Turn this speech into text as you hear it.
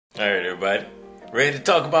Alright, everybody. Ready to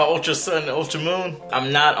talk about Ultra Sun and Ultra Moon?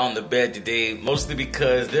 I'm not on the bed today, mostly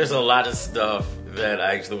because there's a lot of stuff that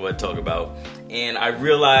I actually want to talk about. And I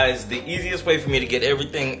realized the easiest way for me to get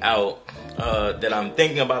everything out that I'm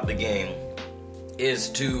thinking about the game is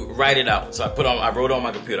to write it out. So I wrote on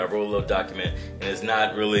my computer, I wrote a little document, and it's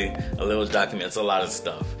not really a little document, it's a lot of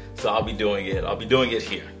stuff. So I'll be doing it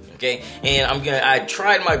here, okay? And I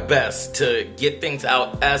tried my best to get things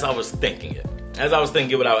out as I was thinking it. As I was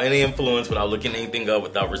thinking, without any influence, without looking anything up,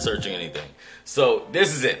 without researching anything. So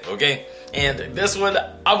this is it, okay? And this one,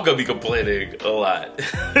 I'm gonna be complaining a lot,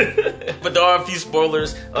 but there are a few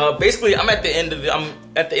spoilers. Basically, I'm at the end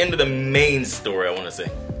of the main story. I want to say,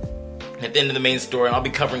 at the end of the main story, and I'll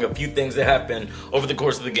be covering a few things that happen over the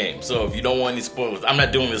course of the game. So if you don't want any spoilers, I'm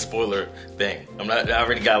not doing this spoiler thing. I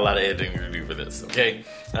already got a lot of editing to do for this, okay?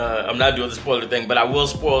 I'm not doing the spoiler thing, but I will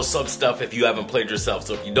spoil some stuff if you haven't played yourself.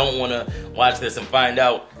 So if you don't want to watch this and find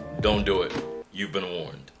out, don't do it. You've been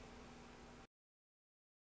warned.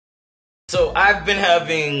 So I've been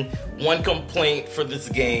having one complaint for this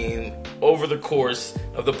game over the course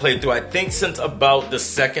of the playthrough. I think since about the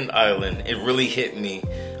second island, it really hit me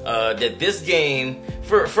that this game,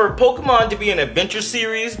 for Pokemon to be an adventure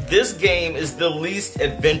series, this game is the least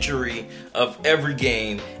adventure-y of every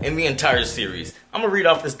game in the entire series. I'm gonna read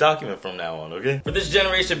off this document from now on, okay? For this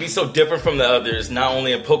generation to be so different from the others, not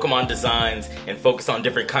only in Pokemon designs and focus on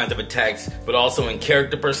different kinds of attacks, but also in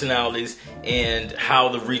character personalities and how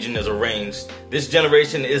the region is arranged, this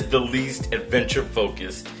generation is the least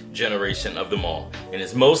adventure-focused generation of them all. And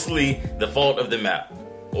it's mostly the fault of the map,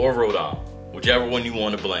 or Rodon, whichever one you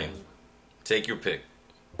want to blame. Take your pick.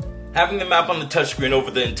 Having the map on the touchscreen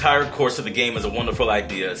over the entire course of the game is a wonderful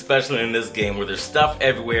idea, especially in this game where there's stuff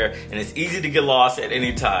everywhere and it's easy to get lost at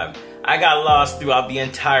any time. I got lost throughout the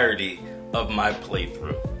entirety of my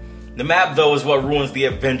playthrough. The map, though, is what ruins the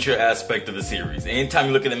adventure aspect of the series. Anytime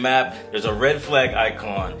you look at the map, there's a red flag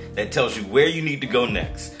icon that tells you where you need to go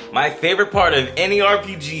next. My favorite part of any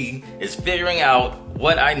RPG is figuring out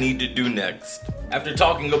what I need to do next. After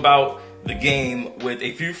talking about the game with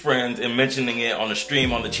a few friends and mentioning it on a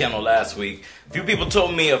stream on the channel last week, a few people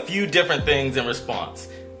told me a few different things in response.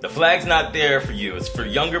 The flag's not there for you. It's for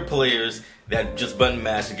younger players that just button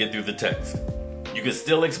mash to get through the text. You can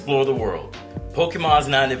still explore the world. Pokemon's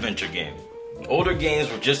not an adventure game. Older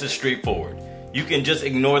games were just as straightforward. You can just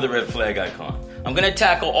ignore the red flag icon. I'm going to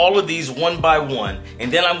tackle all of these one by one,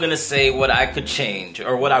 and then I'm going to say what I could change,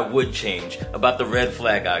 or what I would change, about the red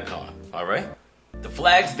flag icon, alright? The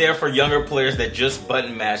flag's there for younger players that just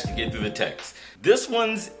button mash to get through the text. This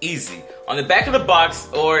one's easy. On the back of the box,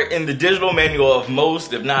 or in the digital manual of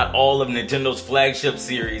most, if not all, of Nintendo's flagship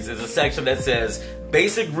series, is a section that says,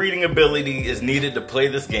 basic reading ability is needed to play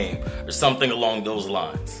this game, or something along those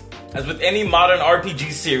lines. As with any modern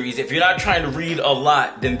RPG series, if you're not trying to read a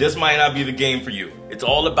lot, then this might not be the game for you. It's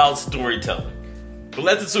all about storytelling. But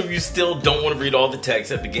let's assume you still don't want to read all the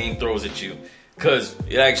text that the game throws at you, because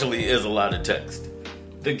it actually is a lot of text.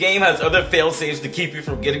 The game has other fail-safes to keep you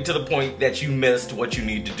from getting to the point that you missed what you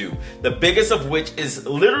need to do. The biggest of which is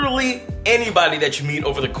literally anybody that you meet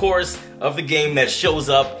over the course of the game that shows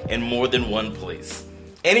up in more than one place.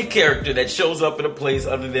 Any character that shows up in a place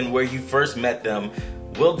other than where you first met them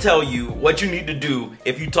will tell you what you need to do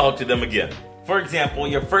if you talk to them again. For example,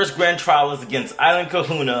 your first grand trial is against Island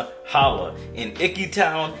Kahuna Hala in Iki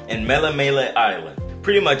Town and Melemele Island.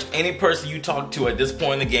 Pretty much any person you talk to at this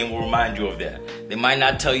point in the game will remind you of that. They might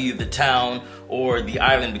not tell you the town or the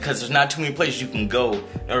island because there's not too many places you can go,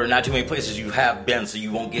 or not too many places you have been, so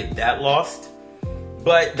you won't get that lost.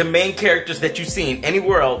 But the main characters that you've seen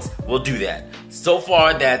anywhere else will do that. So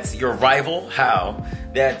far, that's your rival, Hau,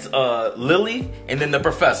 that's Lily, and then the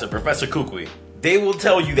Professor Kukui. They will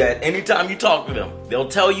tell you that anytime you talk to them. They'll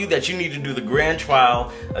tell you that you need to do the grand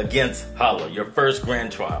trial against Hala, your first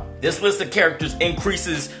grand trial. This list of characters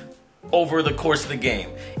increases over the course of the game.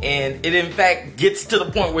 And it in fact gets to the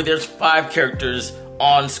point where there's 5 characters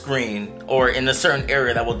on screen or in a certain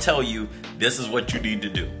area that will tell you this is what you need to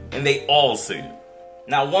do. And they all say it.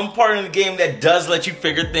 Now, one part in the game that does let you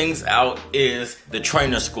figure things out is the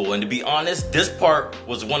trainer school. And to be honest, this part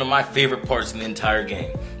was one of my favorite parts in the entire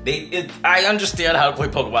game. I understand how to play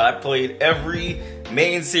Pokemon. I played every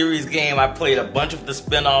main series game. I played a bunch of the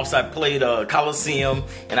spin-offs. I played Coliseum,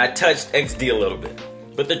 and I touched XD a little bit.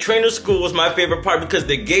 But the trainer school was my favorite part because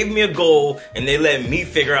they gave me a goal and they let me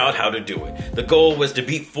figure out how to do it. The goal was to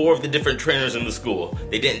beat 4 of the different trainers in the school.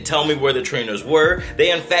 They didn't tell me where the trainers were.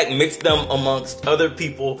 They in fact mixed them amongst other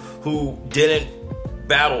people who didn't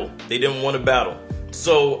battle. They didn't want to battle.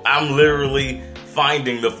 So I'm literally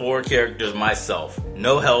finding the 4 characters myself.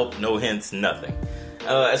 No help, no hints, nothing.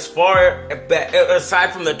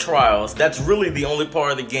 Aside from the trials, that's really the only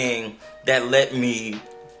part of the game that let me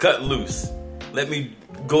cut loose. Let me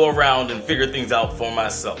go around and figure things out for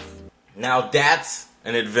myself. Now that's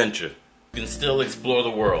an adventure. You can still explore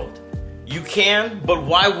the world. You can, but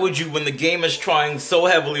why would you when the game is trying so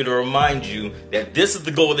heavily to remind you that this is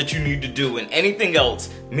the goal that you need to do and anything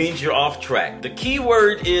else means you're off track? The key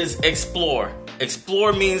word is explore.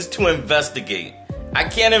 Explore means to investigate. I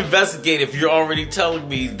can't investigate if you're already telling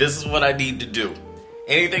me this is what I need to do.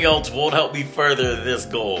 Anything else won't help me further this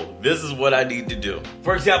goal. This is what I need to do.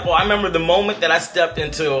 For example, I remember the moment that I stepped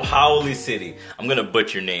into Hau'oli City. I'm going to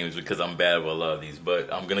butcher names because I'm bad with a lot of these,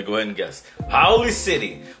 but I'm going to go ahead and guess. Hau'oli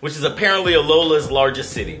City, which is apparently Alola's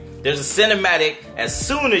largest city. There's a cinematic as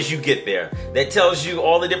soon as you get there that tells you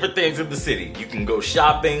all the different things in the city. You can go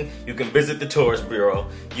shopping, you can visit the tourist bureau,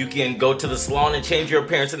 you can go to the salon and change your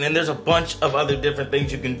appearance, and then there's a bunch of other different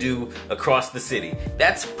things you can do across the city.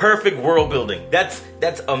 That's perfect world building. That's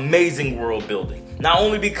amazing world building. Not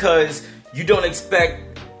only because you don't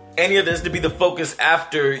expect any of this to be the focus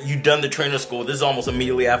after you've done the trainer school. This is almost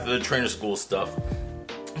immediately after the trainer school stuff.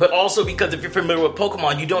 But also because if you're familiar with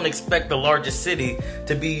Pokemon, you don't expect the largest city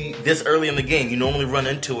to be this early in the game. You normally run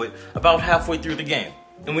into it about halfway through the game.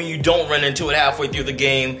 And when you don't run into it halfway through the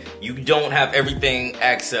game, you don't have everything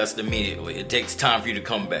accessed immediately. It takes time for you to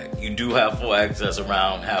come back. You do have full access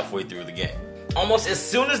around halfway through the game. Almost as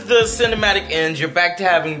soon as the cinematic ends, you're back to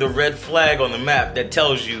having the red flag on the map that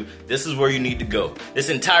tells you this is where you need to go. This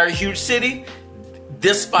entire huge city,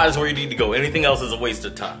 this spot is where you need to go. Anything else is a waste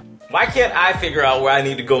of time. Why can't I figure out where I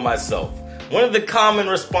need to go myself? One of the common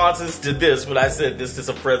responses to this, when I said this to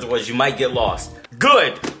some friends, was you might get lost.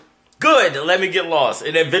 Good! Good! Let me get lost.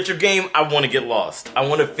 In an adventure game, I want to get lost. I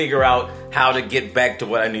want to figure out how to get back to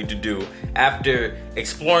what I need to do after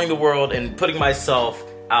exploring the world and putting myself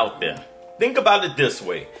out there. Think about it this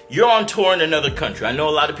way. You're on tour in another country. I know a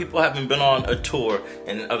lot of people haven't been on a tour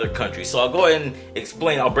in other countries, so I'll go ahead and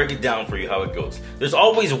explain. I'll break it down for you how it goes. There's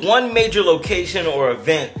always one major location or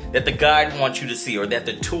event that the guide wants you to see or that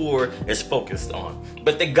the tour is focused on.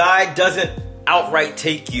 But the guide doesn't outright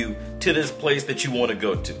take you to this place that you want to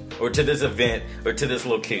go to, or to this event, or to this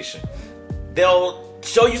location. They'll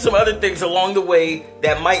show you some other things along the way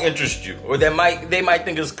that might interest you, or that they might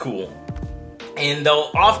think is cool. And they'll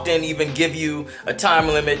often even give you a time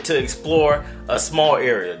limit to explore a small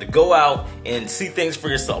area, to go out and see things for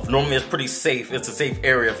yourself. Normally it's pretty safe. It's a safe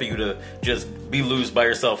area for you to just be loose by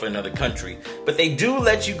yourself in another country. But they do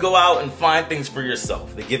let you go out and find things for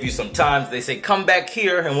yourself. They give you some time. They say, come back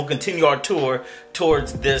here and we'll continue our tour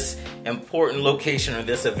towards this important location or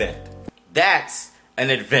this event. That's an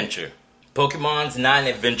adventure. Pokemon's not an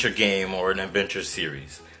adventure game or an adventure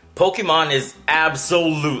series. Pokemon is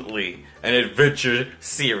absolutely an adventure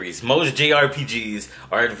series. Most JRPGs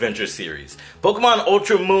are adventure series. Pokemon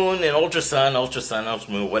Ultra Moon and Ultra Sun, Ultra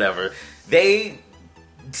Moon, whatever, they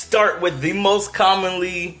start with the most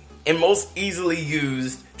commonly and most easily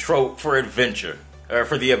used trope for adventure, or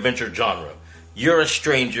for the adventure genre. You're a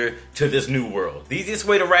stranger to this new world. The easiest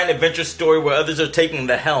way to write an adventure story where others are taking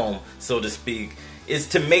the helm, so to speak, is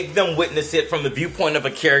to make them witness it from the viewpoint of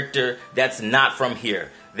a character that's not from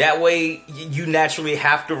here. That way, you naturally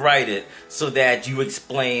have to write it so that you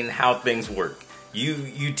explain how things work.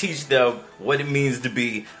 You teach them what it means to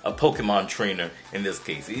be a Pokemon trainer in this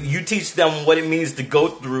case. You teach them what it means to go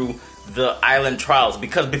through the island trials.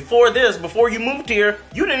 Because before you moved here,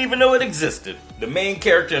 you didn't even know it existed. The main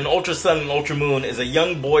character in Ultra Sun and Ultra Moon is a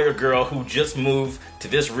young boy or girl who just moved to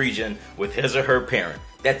this region with his or her parent.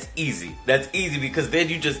 That's easy. That's easy because then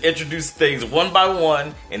you just introduce things one by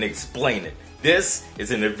one and explain it. This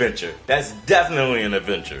is an adventure. That's definitely an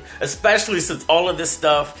adventure. Especially since all of this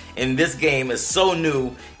stuff in this game is so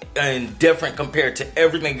new and different compared to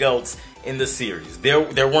everything else in the series.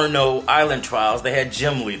 There were no island trials. They had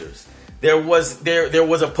gym leaders. There was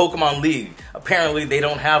a Pokemon League. Apparently they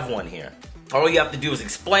don't have one here. All you have to do is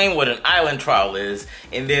explain what an island trial is,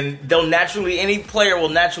 and then any player will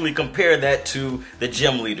naturally compare that to the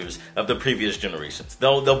gym leaders of the previous generations.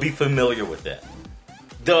 They'll be familiar with that.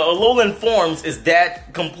 The Alolan forms is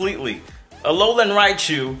that completely. Alolan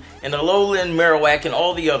Raichu and Alolan Marowak and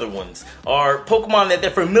all the other ones are Pokemon that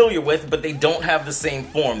they're familiar with, but they don't have the same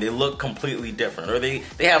form. They look completely different, or they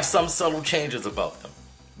have some subtle changes about them.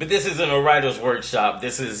 But this isn't a writer's workshop.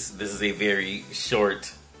 This is a very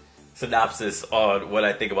short synopsis on what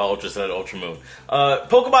I think about Ultra Sun and Ultra Moon.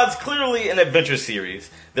 Pokemon's clearly an adventure series.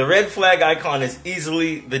 The red flag icon is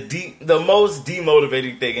easily the most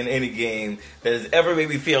demotivating thing in any game that has ever made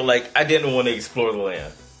me feel like I didn't want to explore the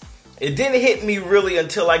land. It didn't hit me really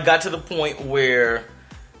until I got to the point where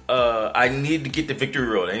I needed to get to Victory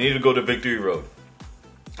Road. I needed to go to Victory Road.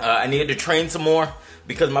 I needed to train some more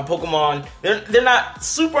because my Pokemon, they're not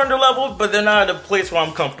super underleveled, but they're not at a place where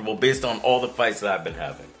I'm comfortable based on all the fights that I've been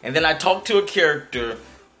having. And then I talked to a character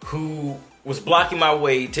who was blocking my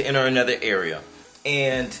way to enter another area.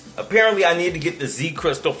 And apparently I needed to get the Z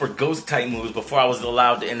Crystal for Ghost type moves before I was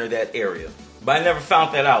allowed to enter that area. But I never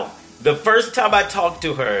found that out. The first time I talked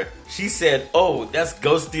to her, she said, "Oh, that's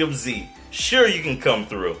Ghostium Z. Sure, you can come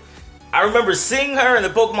through." I remember seeing her and the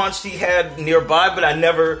Pokemon she had nearby, but I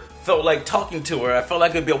never felt like talking to her. I felt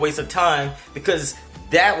like it would be a waste of time because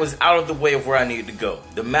that was out of the way of where I needed to go.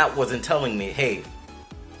 The map wasn't telling me, hey,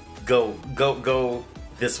 go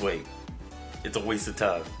this way. It's a waste of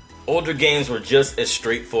time. Older games were just as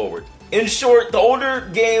straightforward. In short, the older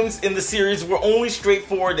games in the series were only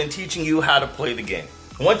straightforward in teaching you how to play the game.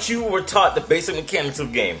 Once you were taught the basic mechanics of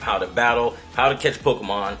the game, how to battle, how to catch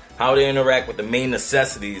Pokemon, how to interact with the main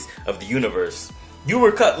necessities of the universe, you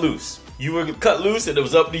were cut loose. You were cut loose and it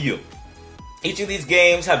was up to you. Each of these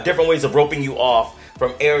games have different ways of roping you off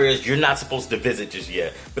from areas you're not supposed to visit just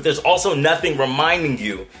yet. But there's also nothing reminding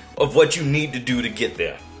you of what you need to do to get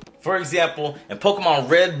there. For example, in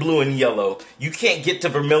Pokemon Red, Blue, and Yellow, you can't get to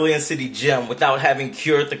Vermilion City Gym without having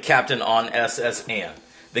cured the captain on SS Anne.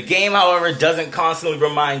 The game, however, doesn't constantly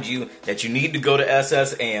remind you that you need to go to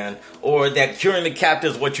SS Anne or that curing the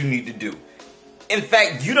captain is what you need to do. In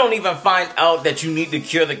fact, you don't even find out that you need to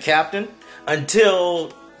cure the captain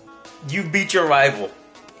until you beat your rival.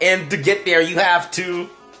 And to get there, you have to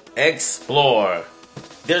explore.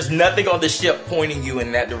 There's nothing on the ship pointing you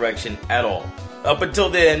in that direction at all. Up until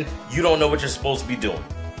then, you don't know what you're supposed to be doing.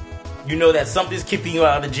 You know that something's keeping you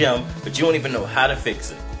out of the gym, but you don't even know how to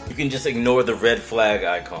fix it. You can just ignore the red flag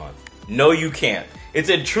icon. No, you can't. It's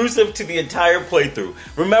intrusive to the entire playthrough.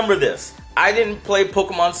 Remember this, I didn't play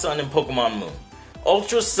Pokemon Sun and Pokemon Moon.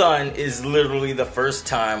 Ultra Sun is literally the first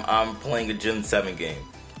time I'm playing a Gen 7 game.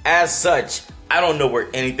 As such, I don't know where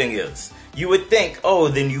anything is. You would think, oh,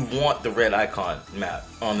 then you want the red icon map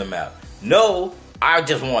on the map. No, I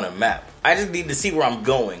just want a map. I just need to see where I'm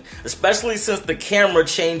going, especially since the camera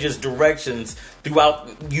changes directions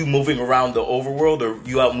throughout you moving around the overworld or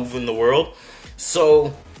you out moving the world.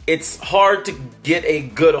 So it's hard to get a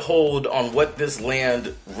good hold on what this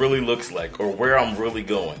land really looks like or where I'm really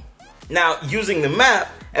going. Now, using the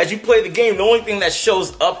map, as you play the game, the only thing that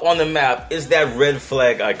shows up on the map is that red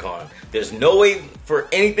flag icon. There's no way for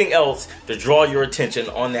anything else to draw your attention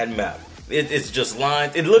on that map. It's just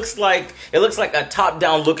lines. It looks like a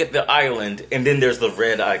top-down look at the island, and then there's the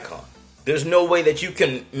red icon. There's no way that you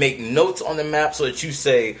can make notes on the map so that you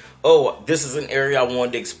say, oh, this is an area I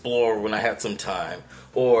wanted to explore when I had some time.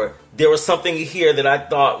 Or there was something here that I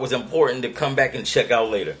thought was important to come back and check out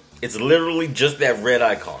later. It's literally just that red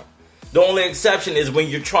icon. The only exception is when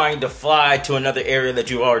you're trying to fly to another area that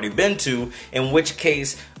you've already been to, in which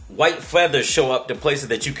case white feathers show up to places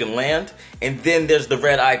that you can land, and then there's the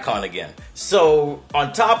red icon again. So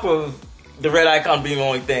on top of the red icon being the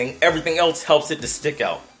only thing, everything else helps it to stick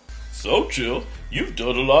out. So Chill, you've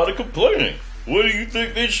done a lot of complaining. What do you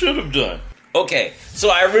think they should have done? Okay, so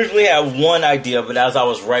I originally had one idea, but as I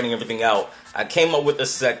was writing everything out, I came up with a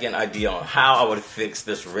second idea on how I would fix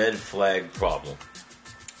this red flag problem.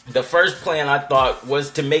 The first plan I thought was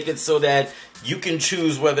to make it so that you can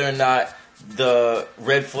choose whether or not the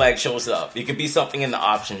red flag shows up. It could be something in the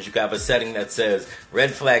options. You could have a setting that says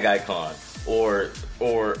red flag icon or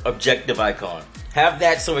objective icon. Have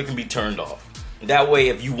that so it can be turned off. That way,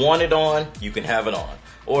 if you want it on, you can have it on.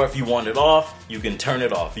 Or if you want it off, you can turn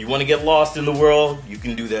it off. If you want to get lost in the world, you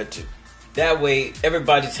can do that too. That way,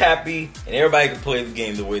 everybody's happy and everybody can play the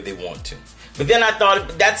game the way they want to. But then I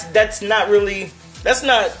thought that's not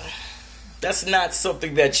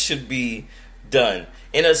something that should be done.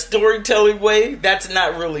 In a storytelling way, that's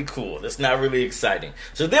not really cool. That's not really exciting.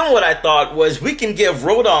 So then what I thought was we can give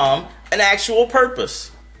Rotom an actual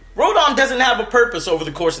purpose. Rotom doesn't have a purpose over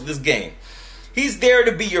the course of this game. He's there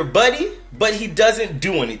to be your buddy, but he doesn't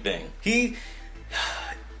do anything.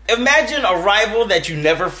 Imagine a rival that you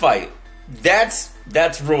never fight. That's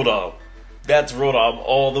Rotom. That's Rotom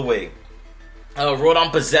all the way.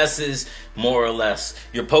 Rotom possesses more or less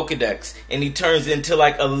your Pokedex, and he turns into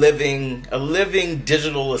like a living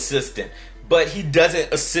digital assistant. But he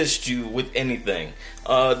doesn't assist you with anything.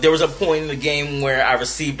 There was a point in the game where I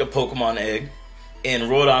received a Pokemon egg, and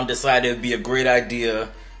Rotom decided it would be a great idea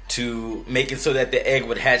to make it so that the egg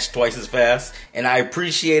would hatch twice as fast. And I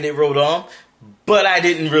appreciated Rotom, but I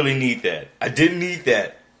didn't really need that. I didn't need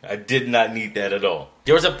that. I did not need that at all.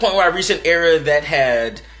 There was a point where I reached an area that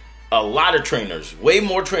had a lot of trainers, way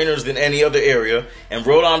more trainers than any other area, and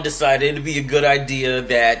Rotom decided it'd be a good idea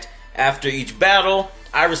that after each battle,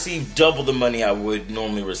 I receive double the money I would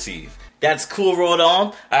normally receive. That's cool,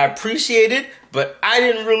 Rotom. I appreciate it, but I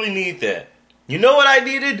didn't really need that. You know what I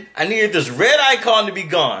needed? I needed this red icon to be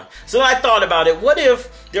gone. So I thought about it. What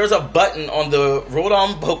if there's a button on the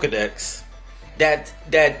Rotom Pokedex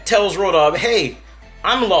that tells Rotom, hey,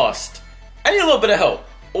 I'm lost. I need a little bit of help.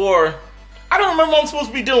 Or, I don't remember what I'm supposed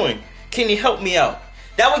to be doing. Can you help me out?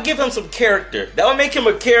 That would give him some character. That would make him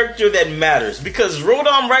a character that matters. Because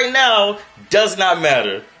Rotom right now does not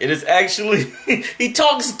matter. It is actually, he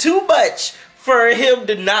talks too much for him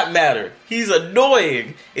to not matter. He's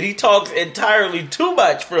annoying, and he talks entirely too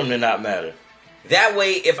much for him to not matter. That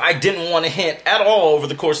way, if I didn't want a hint at all over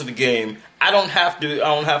the course of the game, I don't have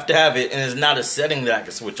to have it, and it's not a setting that I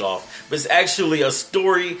can switch off. But it's actually a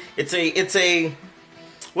story. It's a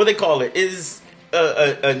what they call it is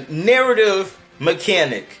a narrative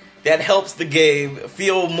mechanic that helps the game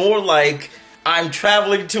feel more like I'm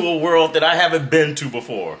traveling to a world that I haven't been to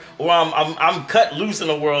before, or I'm cut loose in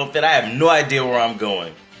a world that I have no idea where I'm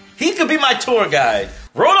going. He could be my tour guide.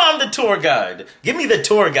 Rotom the tour guide. Give me the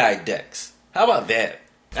tour guide Dex. How about that?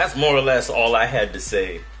 That's more or less all I had to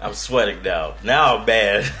say. I'm sweating now. Now I'm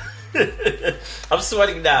bad. I'm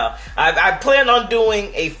sweating now. I plan on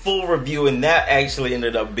doing a full review, and that actually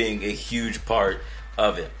ended up being a huge part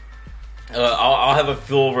of it. I'll have a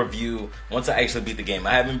full review once I actually beat the game.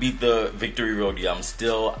 I haven't beat the Victory Road yet. I'm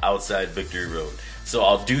still outside Victory Road. So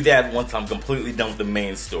I'll do that once I'm completely done with the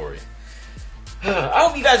main story. I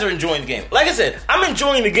hope you guys are enjoying the game. Like I said, I'm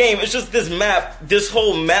enjoying the game. It's just this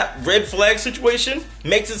whole map red flag situation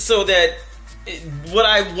makes it so that what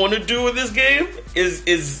I want to do with this game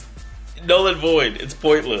is null and void. It's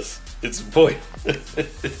pointless. It's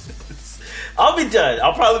pointless. I'll be done.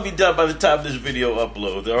 I'll probably be done by the time this video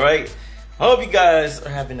uploads, alright? I hope you guys are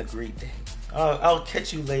having a great day. I'll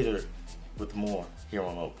catch you later with more here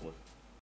on Hau'oli.